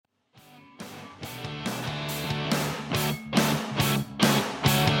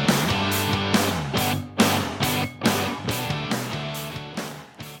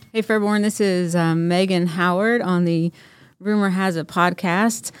Hey, Fairborn, this is Megan Howard on the Rumor Has It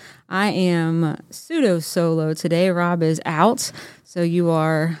podcast. I am pseudo-solo today. Rob is out, so you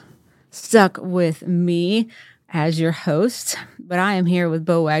are stuck with me as your host. But I am here with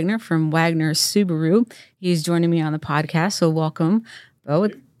Bo Wagner from Wagner Subaru. He's joining me on the podcast, so welcome, Bo.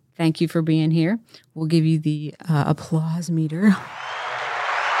 Thank you for being here. We'll give you the applause meter. I'm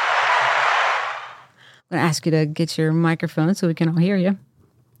going to ask you to get your microphone so we can all hear you.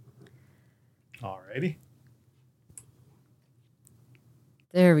 Alrighty.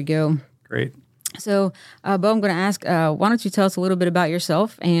 There we go. Great. So, Bo, I'm going to ask, why don't you tell us a little bit about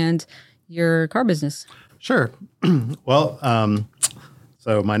yourself and your car business? Sure. Well,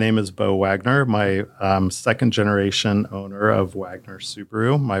 so my name is Bo Wagner. My second generation owner of Wagner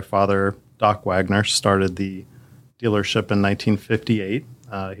Subaru. My father, Doc Wagner, started the dealership in 1958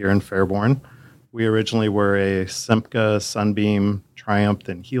 here in Fairborn. We originally were a Simca, Sunbeam, Triumph,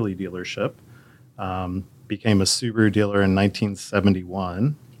 and Healy dealership. Became a Subaru dealer in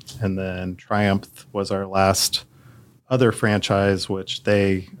 1971, and then Triumph was our last other franchise, which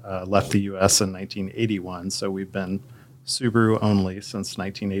they left the U.S. in 1981. So we've been Subaru only since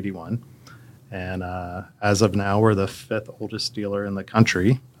 1981, and as of now, we're the fifth oldest dealer in the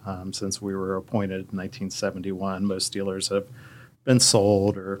country since we were appointed in 1971. Most dealers have been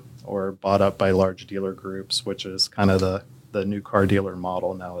sold or bought up by large dealer groups, which is kind of the new car dealer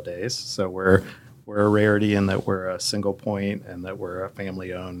model nowadays. So we're a rarity in that we're a single point and that we're a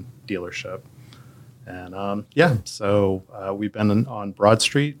family-owned dealership. And so we've been on Broad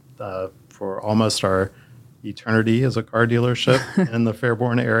Street for almost our eternity as a car dealership in the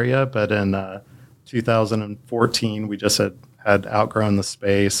Fairborn area. But in 2014, we just had outgrown the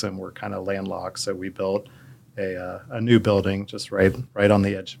space and we're kind of landlocked. So we built a new building just right on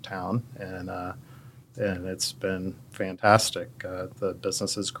the edge of town, and it's been fantastic. The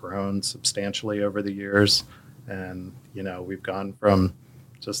business has grown substantially over the years, and we've gone from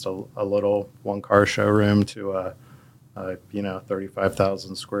just a little one-car showroom to a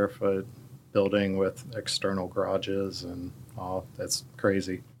 35,000 square foot building with external garages and all. That's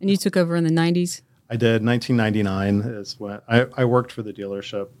crazy. And you took over in the 90s? I did. 1999 is when I worked for the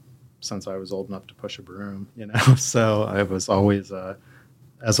dealership since I was old enough to push a broom, so I was always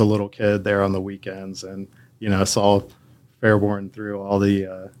as a little kid there on the weekends, and saw Fairborn through all the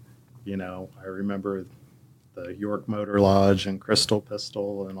I remember the York Motor Lodge and Crystal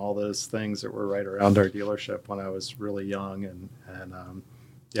Pistol and all those things that were right around our dealership when I was really young,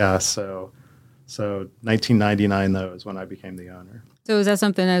 so 1999 though is when I became the owner. So was that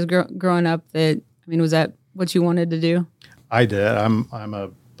something as growing up was that what you wanted to do? I did. I'm a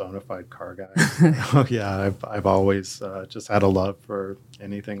bona fide car guy. Yeah, I've always just had a love for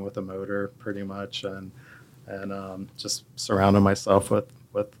anything with a motor, pretty much, and just surrounded myself with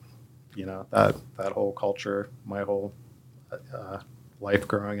that whole culture, my whole life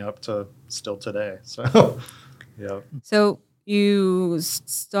growing up to still today. So, yeah. So you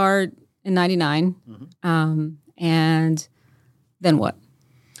start in '99, mm-hmm. And then what?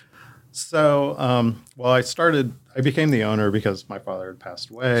 So, I became the owner because my father had passed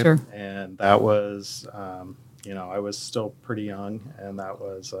away. Sure. And that was, I was still pretty young, and that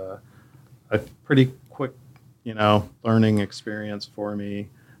was a pretty quick, learning experience for me.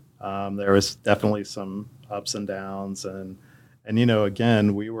 There was definitely some ups and downs, and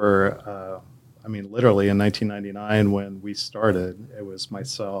again, we were, literally in 1999 when we started, it was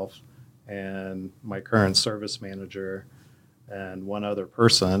myself and my current service manager and one other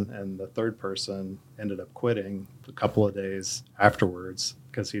person, and the third person ended up quitting a couple of days afterwards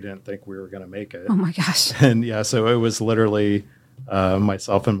because he didn't think we were going to make it. Oh my gosh. And so it was literally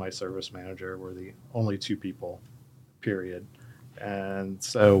myself and my service manager were the only two people, period. And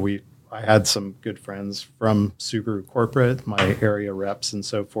so I had some good friends from Subaru corporate, my area reps and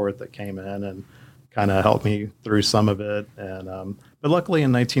so forth, that came in and kind of helped me through some of it. And but luckily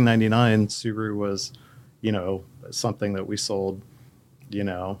in 1999, Subaru was something that we sold,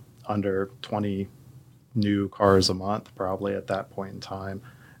 under 20 new cars a month, probably at that point in time.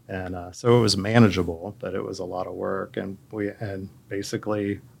 And so it was manageable, but it was a lot of work. And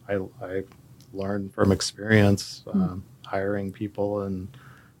basically I learned from experience, hiring people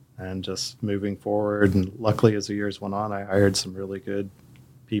and just moving forward. And luckily, as the years went on, I hired some really good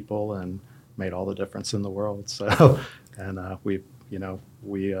people and made all the difference in the world. So, and we've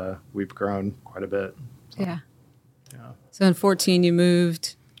grown quite a bit. So, yeah. So in 2014, you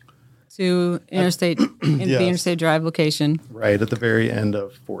moved to Interstate in the Interstate Drive location. Right at the very end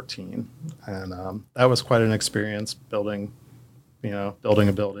of 2014, and that was quite an experience building a building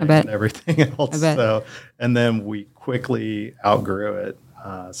and everything else. So, and then we quickly outgrew it.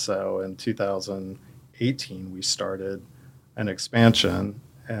 So in 2018, we started an expansion,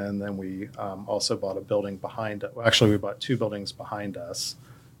 and then we also bought a building behind it. Well, actually, we bought two buildings behind us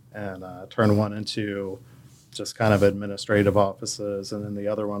and turned one into just kind of administrative offices, and then the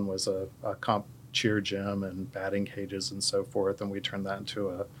other one was a comp cheer gym and batting cages and so forth, and we turned that into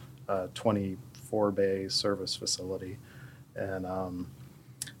a 24-bay service facility. And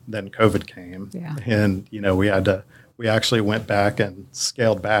then COVID came, and we actually went back and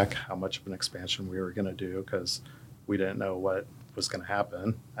scaled back how much of an expansion we were going to do because we didn't know what was going to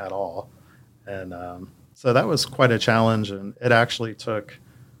happen at all. And so that was quite a challenge, and it actually took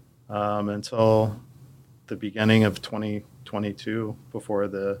until the beginning of 2022 before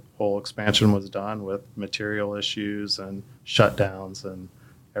the whole expansion was done, with material issues and shutdowns and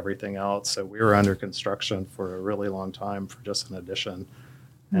everything else. So we were under construction for a really long time for just an addition.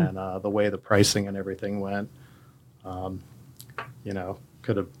 And the way the pricing and everything went,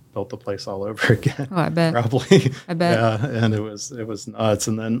 could have built the place all over again. Oh, I bet. Probably. I bet. Yeah, and it was nuts.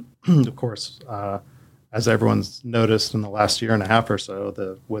 And then, of course, as everyone's noticed in the last year and a half or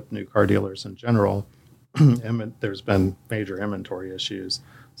so, with new car dealers in general, there's been major inventory issues.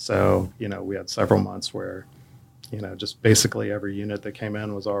 So, we had several months where, just basically every unit that came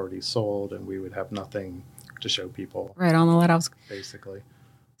in was already sold, and we would have nothing to show people. Right on the let. Basically.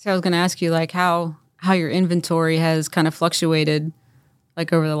 So I was going to ask you, like, how your inventory has kind of fluctuated,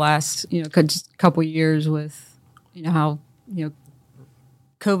 like, over the last, couple years with, how,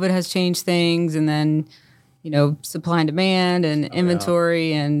 COVID has changed things, and then, supply and demand and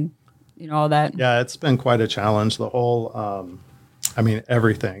inventory and, all that. Yeah, it's been quite a challenge. The whole,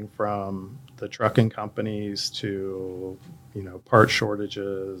 everything from the trucking companies to, part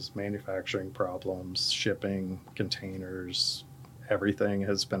shortages, manufacturing problems, shipping, containers, everything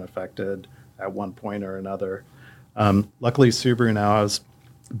has been affected at one point or another. Luckily, Subaru now has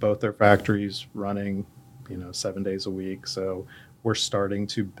both their factories running, 7 days a week. So we're starting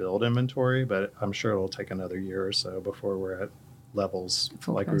to build inventory, but I'm sure it'll take another year or so before we're at levels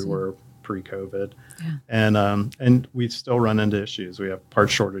like we were pre-COVID. Yeah. And we still run into issues. We have part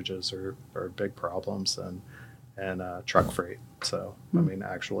shortages are big problems, and truck freight. So,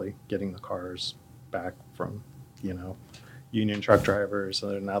 actually getting the cars back from, union truck drivers,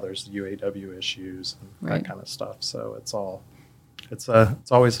 and now there's UAW issues and that kind of stuff. So it's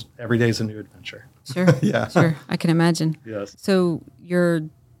always, every day is a new adventure. Sure. Yeah. Sure. I can imagine. Yes. So your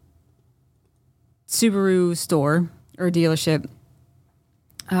Subaru store or dealership,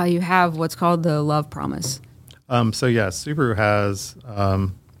 you have what's called the Love Promise. Subaru has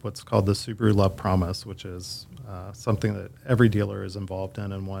what's called the Subaru Love Promise, which is something that every dealer is involved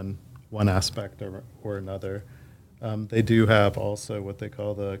in one aspect or another. They do have also what they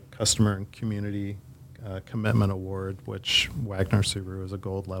call the Customer and Community Commitment Award, which Wagner Subaru is a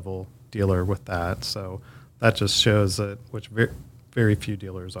gold level dealer with that. So that just shows that, which very few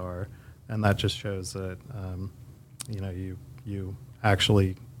dealers are, and that just shows that you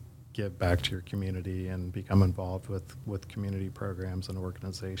actually give back to your community and become involved with community programs and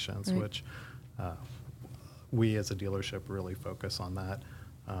organizations, right. Which we as a dealership really focus on that.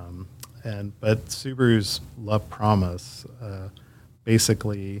 But Subaru's Love Promise,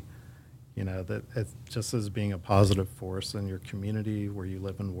 basically, that it just as being a positive force in your community where you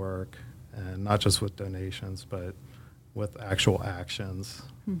live and work, and not just with donations, but with actual actions.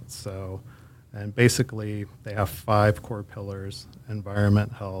 So, and basically they have 5 core pillars: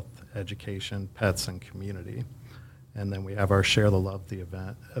 environment, health, education, pets, and community. And then we have our Share the Love the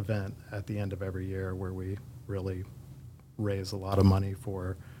event at the end of every year, where we really raise a lot of money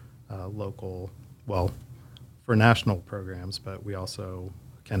for for national programs, but we also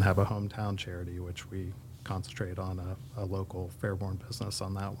can have a hometown charity, which we concentrate on a local Fairborn business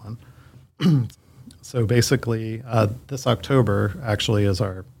on that one. So basically, this October actually is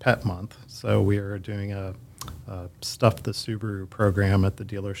our pet month. So we are doing a Stuff the Subaru program at the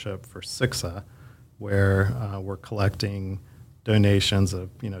dealership for SIXA, where we're collecting donations of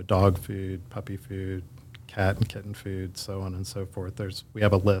dog food, puppy food, cat and kitten food, so on and so forth. We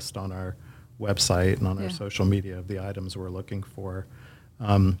have a list on our website and on our social media of the items we're looking for.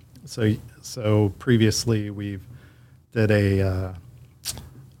 So previously we've did a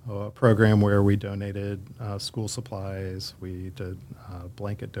program where we donated school supplies. We did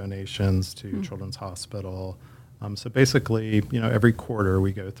blanket donations to Children's Hospital. So basically, every quarter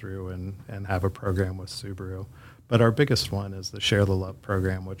we go through and have a program with Subaru. But our biggest one is the Share the Love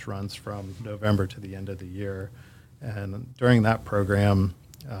program, which runs from November to the end of the year. And during that program,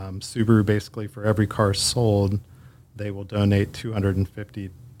 Subaru basically, for every car sold, they will donate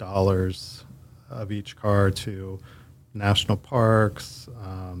 $250 of each car to national parks,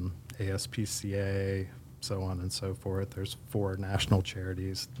 ASPCA, so on and so forth. There's 4 national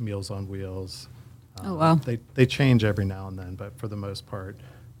charities, Meals on Wheels. Oh, wow. They change every now and then, but for the most part,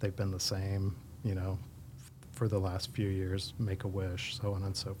 they've been the same, for the last few years, Make-A-Wish, so on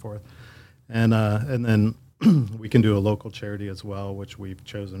and so forth. And then we can do a local charity as well, which we've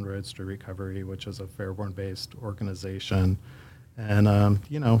chosen Roads to Recovery, which is a Fairborn-based organization. And,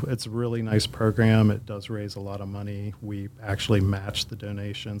 it's a really nice program. It does raise a lot of money. We actually match the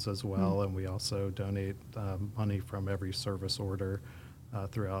donations as well, and we also donate money from every service order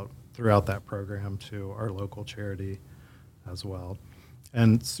throughout that program to our local charity as well.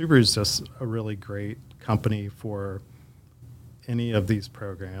 And Subaru is just a really great company for any of these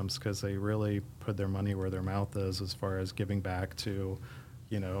programs because they really put their money where their mouth is as far as giving back to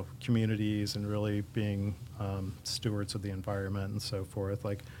communities and really being stewards of the environment and so forth.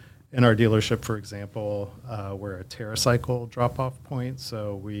 Like in our dealership, for example, we're a TerraCycle drop-off point.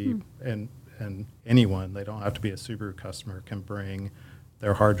 So we, and anyone, they don't have to be a Subaru customer, can bring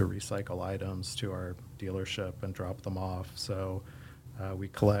their hard-to-recycle items to our dealership and drop them off. So we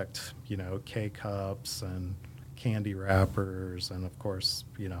collect, K-cups and candy wrappers and, of course,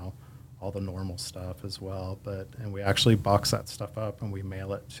 all the normal stuff as well. And we actually box that stuff up and we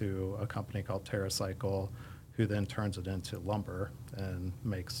mail it to a company called TerraCycle, who then turns it into lumber and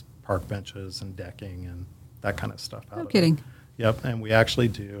makes park benches and decking and that kind of stuff out of it. No kidding. Yep, and we actually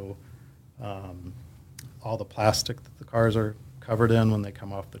do all the plastic that the cars are covered in when they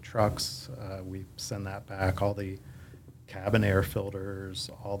come off the trucks. We send that back, all the cabin air filters,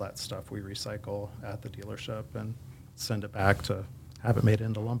 all that stuff we recycle at the dealership and send it back to have it made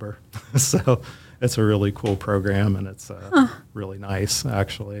into lumber. So it's a really cool program, and it's really nice,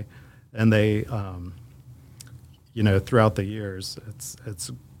 actually. And they, throughout the years,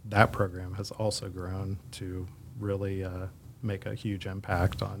 it's that program has also grown to really make a huge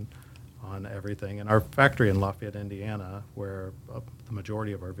impact on everything. And our factory in Lafayette, Indiana, where the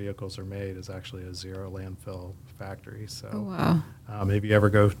majority of our vehicles are made, is actually a zero landfill factory. So if you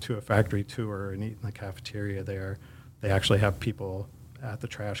ever go to a factory tour and eat in the cafeteria there, they actually have people at the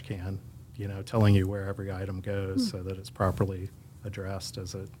trash can, telling you where every item goes so that it's properly addressed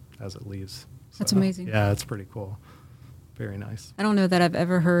as it leaves. So, that's amazing. Yeah, it's pretty cool. Very nice. I don't know that I've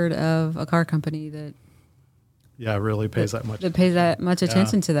ever heard of a car company that really pays that much. That pays that much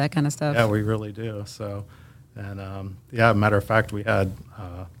attention to that kind of stuff. Yeah, we really do. So, and matter of fact, we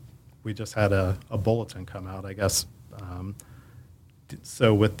just had a bulletin come out, I guess.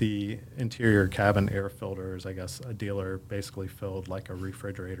 So with the interior cabin air filters, I guess a dealer basically filled like a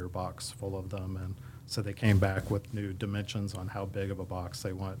refrigerator box full of them, and so they came back with new dimensions on how big of a box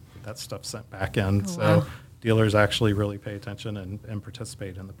they want that stuff sent back in. Dealers actually really pay attention and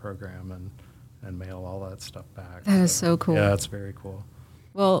participate in the program and mail all that stuff back. That is so cool. Yeah, it's very cool.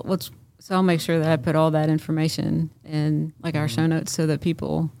 Well, so I'll make sure that I put all that information in like our show notes so that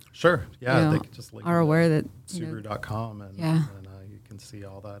people sure, they can just link are aware that Subaru.com and you can see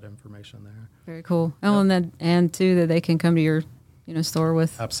all that information there. Very cool. Oh, and too that they can come to your store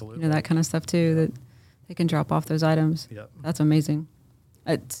with absolutely that kind of stuff too, that they can drop off those items. Yep. That's amazing.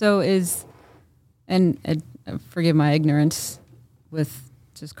 And forgive my ignorance with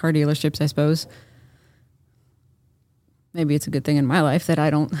just car dealerships, I suppose. Maybe it's a good thing in my life that I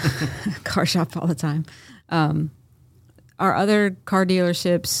don't car shop all the time. Are other car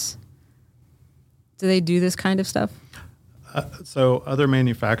dealerships, do they do this kind of stuff? So other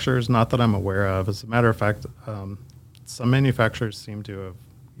manufacturers, not that I'm aware of. As a matter of fact, some manufacturers seem to have,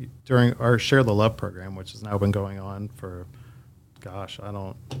 during our Share the Love program, which has now been going on for,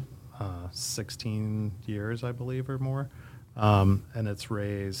 16 years, I believe, or more. And it's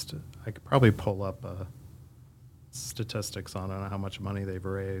raised, I could probably pull up statistics on how much money they've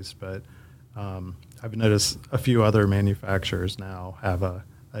raised, but I've noticed a few other manufacturers now have a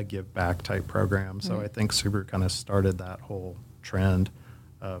give back type program. So I think Subaru kind of started that whole trend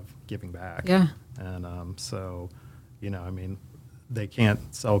of giving back. Yeah. And they can't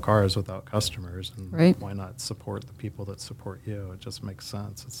sell cars without customers, and why not support the people that support you? It just makes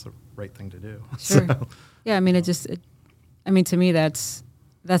sense. It's the right thing to do. Sure. So. Yeah, to me that's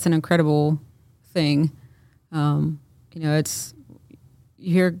an incredible thing. It's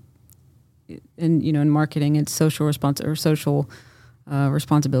you hear in marketing, it's social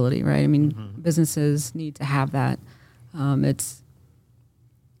responsibility, right? I mean, businesses need to have that. It's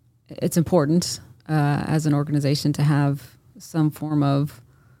important as an organization to have some form of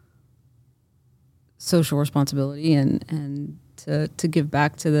social responsibility and to give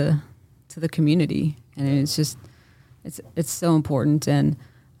back to the community, and it's just it's so important. And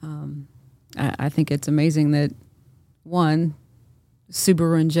I think it's amazing that one,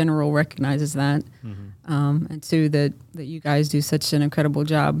 Subaru in general recognizes that, and two, that you guys do such an incredible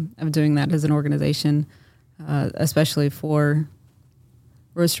job of doing that as an organization, especially for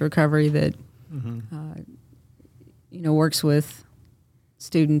Roads to Recovery that works with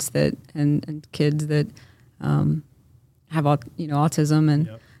students that and kids that have autism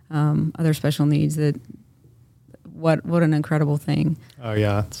and other special needs. That what an incredible thing. Oh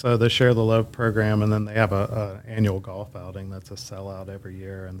yeah, so the Share the Love program, and then they have a annual golf outing that's a sellout every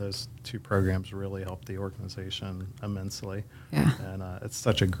year, and those two programs really help the organization immensely. Yeah, and it's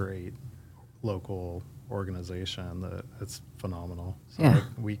such a great local organization that it's phenomenal. So yeah,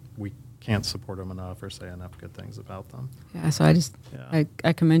 we can't support them enough or say enough good things about them. Yeah, so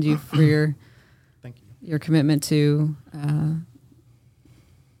I commend you for your thank you your commitment to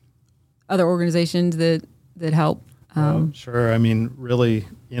other organizations that help. Sure. I mean, really,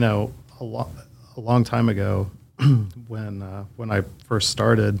 a long time ago, when I first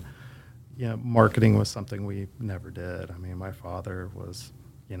started, marketing was something we never did. I mean, my father was,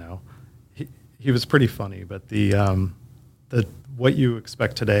 he was pretty funny, but the what you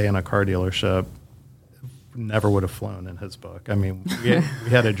expect today in a car dealership never would have flown in his book. I mean, we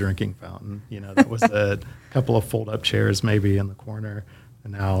had a drinking fountain, that was a couple of fold-up chairs maybe in the corner.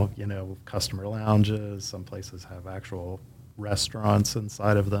 And now, customer lounges, some places have actual restaurants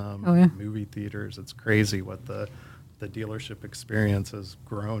inside of them, movie theaters. It's crazy what the dealership experience has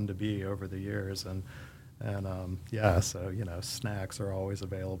grown to be over the years. And so, snacks are always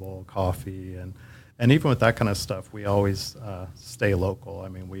available, coffee, and even with that kind of stuff, we always stay local. I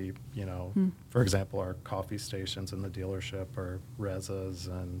mean, we, for example, our coffee stations in the dealership are Reza's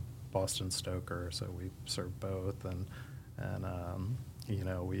and Boston Stoker, so we serve both. And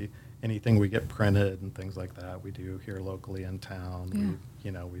anything we get printed and things like that, we do here locally in town.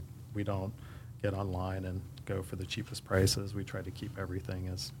 Yeah. We don't get online and go for the cheapest prices. We try to keep everything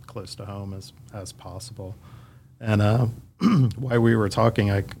as close to home as possible. And while we were talking,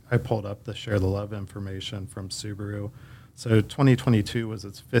 I pulled up the Share the Love information from Subaru. So 2022 was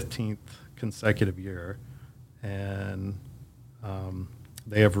its 15th consecutive year, and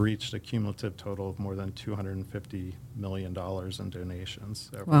they have reached a cumulative total of more than $250 million in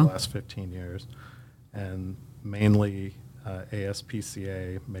donations over the last 15 years. And mainly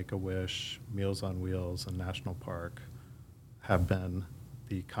ASPCA, Make-A-Wish, Meals on Wheels, and National Park have been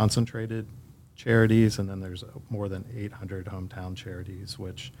the concentrated charities. And then there's more than 800 hometown charities,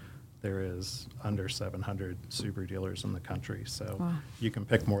 which there is under 700 Subaru dealers in the country. So you can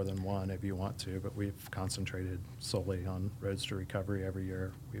pick more than one if you want to, but we've concentrated solely on Roads to Recovery every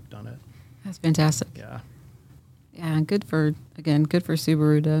year we've done it. That's fantastic. Yeah. Yeah, and good for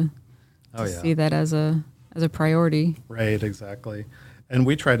Subaru to see that as a priority. Right, exactly. And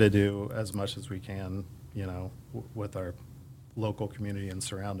we try to do as much as we can, with our local community and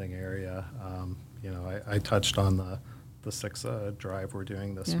surrounding area. I touched on the 6 drive we're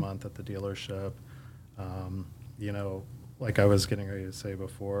doing this month at the dealership. Like I was getting ready to say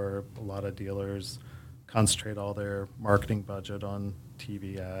before, a lot of dealers concentrate all their marketing budget on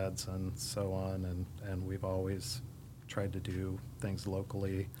TV ads and so on, and we've always tried to do things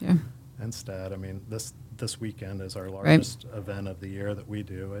locally instead. I mean, this weekend is our largest event of the year that we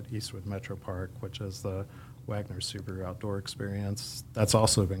do at Eastwood Metro Park, which is the Wagner Subaru Outdoor Experience. That's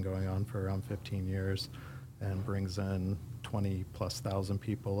also been going on for around 15 years. And brings in 20+ thousand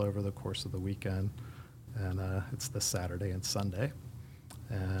people over the course of the weekend. And it's this Saturday and Sunday.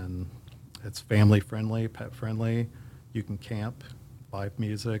 And it's family friendly, pet friendly. You can camp, live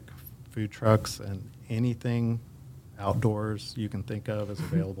music, food trucks, and anything outdoors you can think of is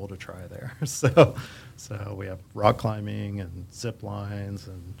available to try there. So we have rock climbing and zip lines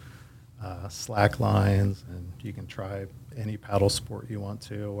and slack lines, and you can try any paddle sport you want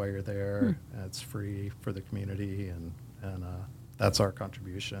to while you're there. It's free for the community, and that's our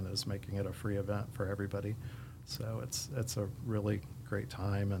contribution, is making it a free event for everybody. So it's a really great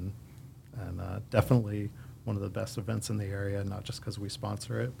time, and definitely one of the best events in the area, not just because we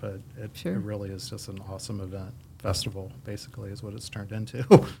sponsor it, but it really is just an awesome event. Festival, basically, is what it's turned into.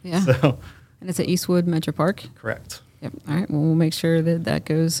 Yeah. So, and it's at Eastwood Metro Park? Correct. Yep. All right. Well, we'll make sure that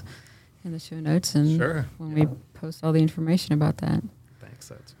goes in the show notes and when we post all the information about that. Thanks.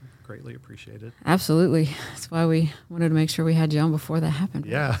 That's greatly appreciated. Absolutely. That's why we wanted to make sure we had you on before that happened.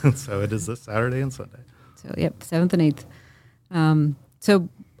 Yeah. So it is this Saturday and Sunday. So, 7th and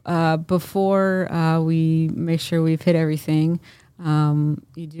 8th. Before we make sure we've hit everything,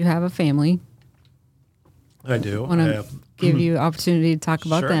 you do have a family. I do. I want to give you an opportunity to talk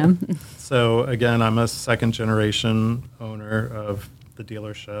about them. So again, I'm a second generation owner of the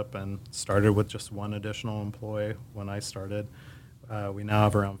dealership and started with just one additional employee when I started. We now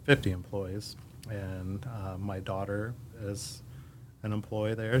have around 50 employees, and my daughter is an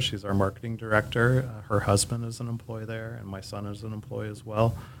employee there. She's our marketing director. Her husband is an employee there, and my son is an employee as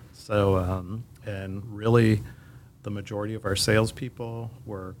well. So, and really, the majority of our salespeople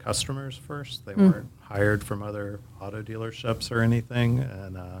were customers first. They weren't hired from other auto dealerships or anything,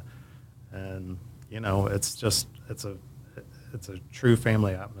 and you know, it's a true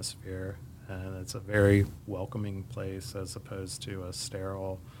family atmosphere, and it's a very welcoming place as opposed to a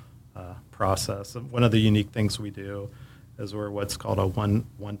sterile process. And one of the unique things we do is we're what's called a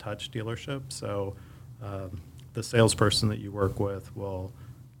one-touch dealership. So the salesperson that you work with will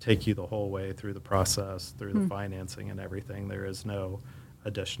take you the whole way through the process, through the financing and everything. There is no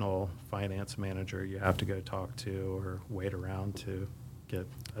additional finance manager you have to go talk to or wait around to get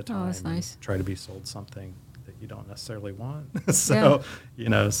a time that's nice. and try to be sold something that you don't necessarily want. So, you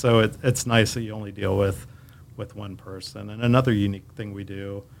know, so it's nice that you only deal with one person. And another unique thing we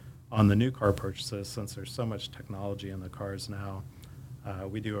do on the new car purchases, since there's so much technology in the cars now,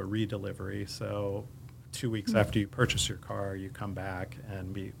 we do a redelivery. So 2 weeks after you purchase your car, you come back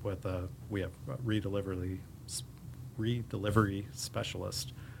and meet with we have a redelivery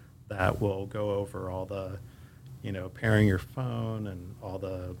specialist that will go over all the, you know, pairing your phone and all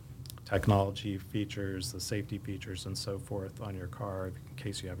the technology features, the safety features and so forth on your car in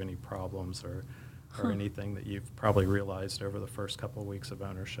case you have any problems or anything that you've probably realized over the first couple of weeks of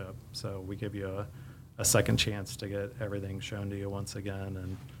ownership. So we give you a second chance to get everything shown to you once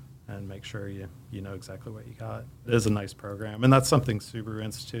again and make sure you know exactly what you got. It is a nice program, and that's something Subaru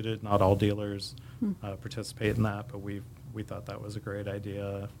instituted. Not all dealers participate in that, but we thought that was a great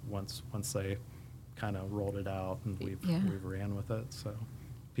idea once they kind of rolled it out, and we've ran with it. So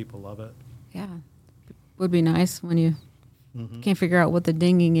people love it. Yeah, would be nice when you can't figure out what the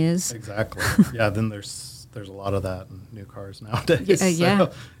dinging is. Exactly. Yeah. Then there's a lot of that in new cars nowadays. Yeah.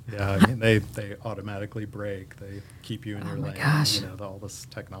 I mean, they automatically brake. They keep you in your lane. Gosh. You know, all this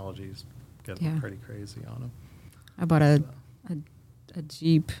technology's getting pretty crazy on them. I bought a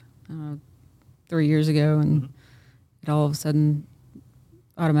Jeep 3 years ago, and it all of a sudden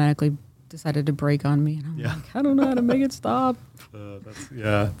automatically decided to brake on me, and I'm like, I don't know how to make it stop.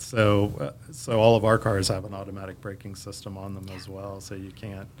 So all of our cars have an automatic braking system on them as well, so you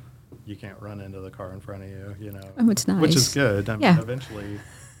can't run into the car in front of you, you know. Oh, it's nice. Which is good. I mean, eventually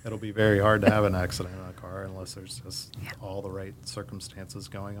it'll be very hard to have an accident in a car unless there's just all the right circumstances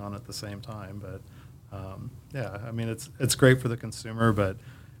going on at the same time. But I mean, it's great for the consumer, but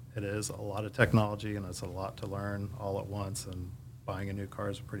it is a lot of technology and it's a lot to learn all at once, and buying a new car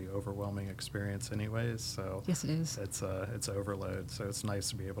is a pretty overwhelming experience anyways. So yes, it is. It's overload. So it's nice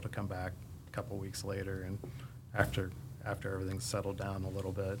to be able to come back a couple weeks later and after everything's settled down a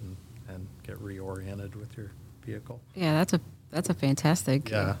little bit and get reoriented with your vehicle. Yeah, that's a fantastic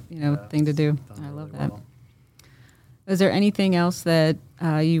thing to do. I love that. Well. Is there anything else that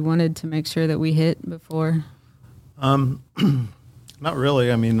you wanted to make sure that we hit before? Not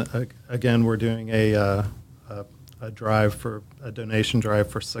really. I mean, again, we're doing a donation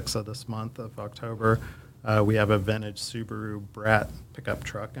drive for 6 of this month of October. We have a vintage Subaru Brat pickup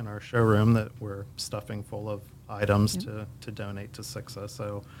truck in our showroom that we're stuffing full of items to donate to SIXA.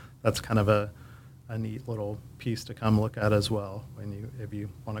 So that's kind of a neat little piece to come look at as well if you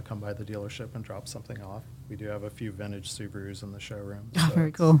want to come by the dealership and drop something off. We do have a few vintage Subarus in the showroom. Oh, so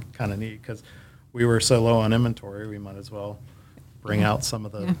very cool. Kind of neat because we were so low on inventory, we might as well bring out some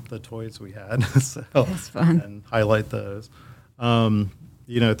of the toys we had. So that's fun. And highlight those.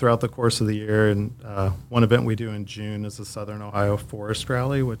 Throughout the course of the year, and one event we do in June is the Southern Ohio Forest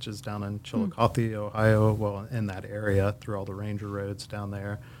Rally, which is down in Chillicothe, Ohio, well, in that area through all the ranger roads down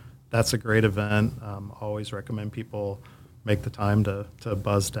there. That's a great event. Always recommend people make the time to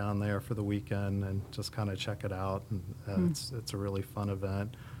buzz down there for the weekend and just kind of check it out. And it's a really fun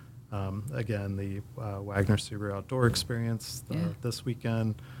event. Again, the Wagner Subaru Outdoor Experience this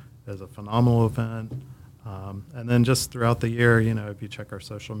weekend is a phenomenal event. And then just throughout the year, if you check our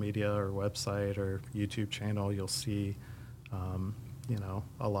social media or website or YouTube channel, you'll see,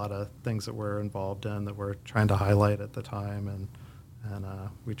 a lot of things that we're involved in that we're trying to highlight at the time. And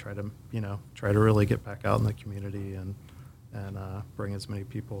we try to really get back out in the community and bring as many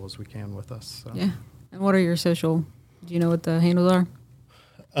people as we can with us. So. Yeah. And what are your social, do you know what the handles are?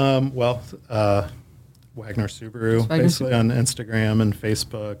 Wagner Subaru, basically on Instagram and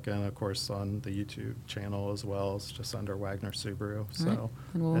Facebook, and of course on the YouTube channel as well. It's just under Wagner Subaru. So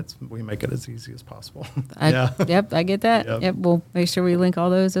we make it as easy as possible. Yep, I get that. Yep, we'll make sure we link all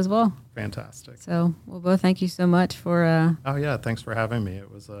those as well. fantastic. So, well, Bo, thank you so much for. Oh yeah, thanks for having me.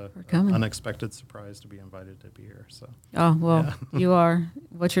 It was an unexpected surprise to be invited to be here. So. Oh well, yeah. You are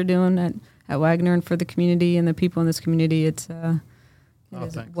what you're doing at Wagner and for the community and the people in this community. It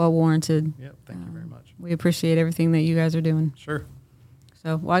is well warranted. Yep, thank you very much. We appreciate everything that you guys are doing. Sure.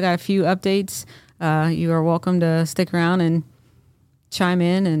 So, well, I got a few updates. You are welcome to stick around and chime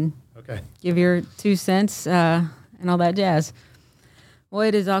in and give your 2 cents and all that jazz. Well,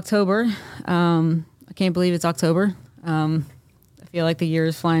 it is October. I can't believe it's October. I feel like the year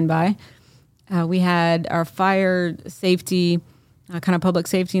is flying by. We had our fire safety, kind of public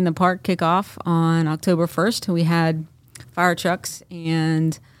safety in the park kick off on October 1st. We had fire trucks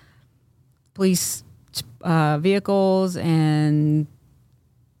and police vehicles and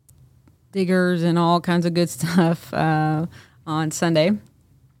diggers and all kinds of good stuff on Sunday.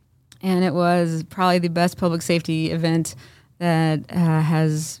 And it was probably the best public safety event that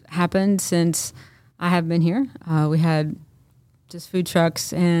has happened since I have been here. We had just food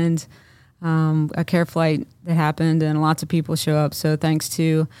trucks and a care flight that happened, and lots of people show up. So thanks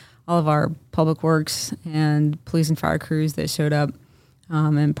to all of our public works and police and fire crews that showed up,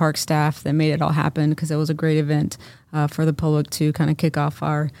 and park staff that made it all happen, because it was a great event for the public to kind of kick off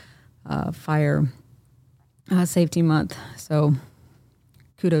our fire safety month. So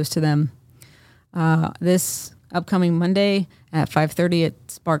kudos to them. This upcoming Monday at 5:30 at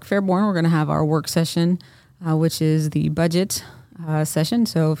Spark Fairborn, we're going to have our work session, which is the budget session.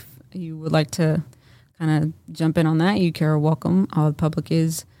 So if you would like to kind of jump in on that, you are welcome. All the public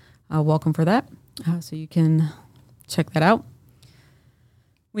is welcome for that. So you can check that out.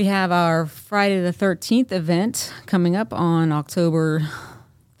 We have our Friday the 13th event coming up on October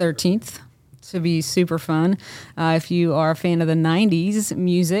 13th. To be super fun. If you are a fan of the 90s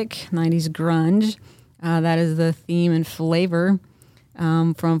music, 90s grunge, that is the theme and flavor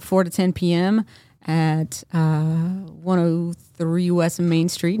from 4 to 10 p.m. at 103 West Main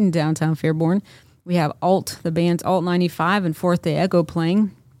Street in downtown Fairborn. We have the bands Alt 95 and Fourth Day Echo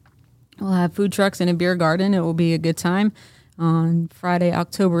playing. We'll have food trucks and a beer garden. It will be a good time on Friday,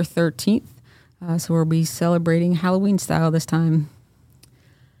 October 13th. So we'll be celebrating Halloween style this time.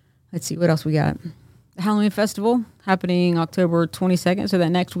 Let's see, what else we got? The Halloween Festival happening October 22nd, so that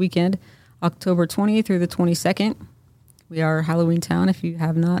next weekend, October 20th through the 22nd. We are Halloween Town. If you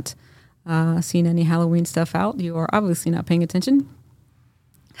have not seen any Halloween stuff out, you are obviously not paying attention,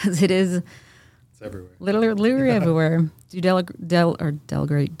 because it's everywhere. Literally everywhere. Do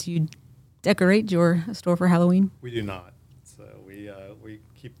you decorate your store for Halloween? We do not. So we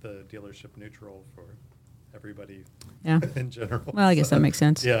keep the dealership neutral for everybody in general. Well, I guess that makes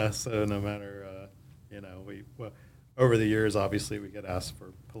sense. Yeah, so no matter, over the years, obviously, we get asked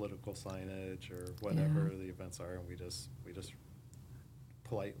for political signage or whatever the events are, and we just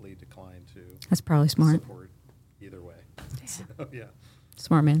politely decline to. That's probably smart. Support either way. Yeah. So, yeah.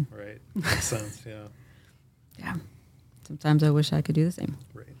 Smart man. Right. Makes sense. Yeah. Yeah. Sometimes I wish I could do the same.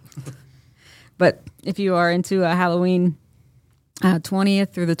 Right. But if you are into a Halloween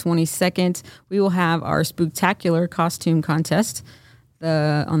 20th through the 22nd, we will have our Spooktacular costume contest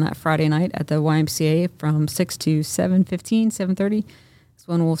on that Friday night at the YMCA from 6 to 7:30. This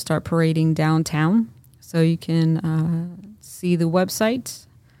one will start parading downtown. So you can see the website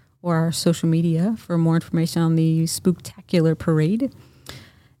or our social media for more information on the Spooktacular parade.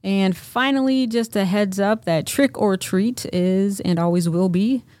 And finally, just a heads up that Trick or Treat is and always will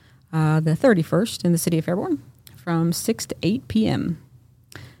be the 31st in the city of Fairborn, from 6 to 8 p.m.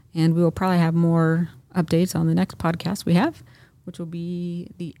 And we will probably have more updates on the next podcast we have, which will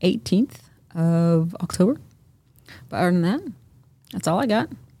be the 18th of October. But other than that, that's all I got.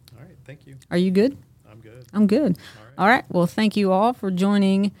 All right. Thank you. Are you good? I'm good. I'm good. All right. Well, thank you all for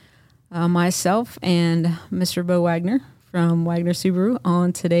joining myself and Mr. Bo Wagner from Wagner Subaru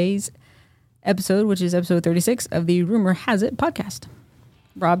on today's episode, which is episode 36 of the Rumor Has It podcast.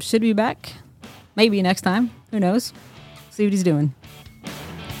 Rob should be back. Maybe next time. Who knows? See what he's doing.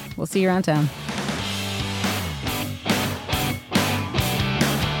 We'll see you around town.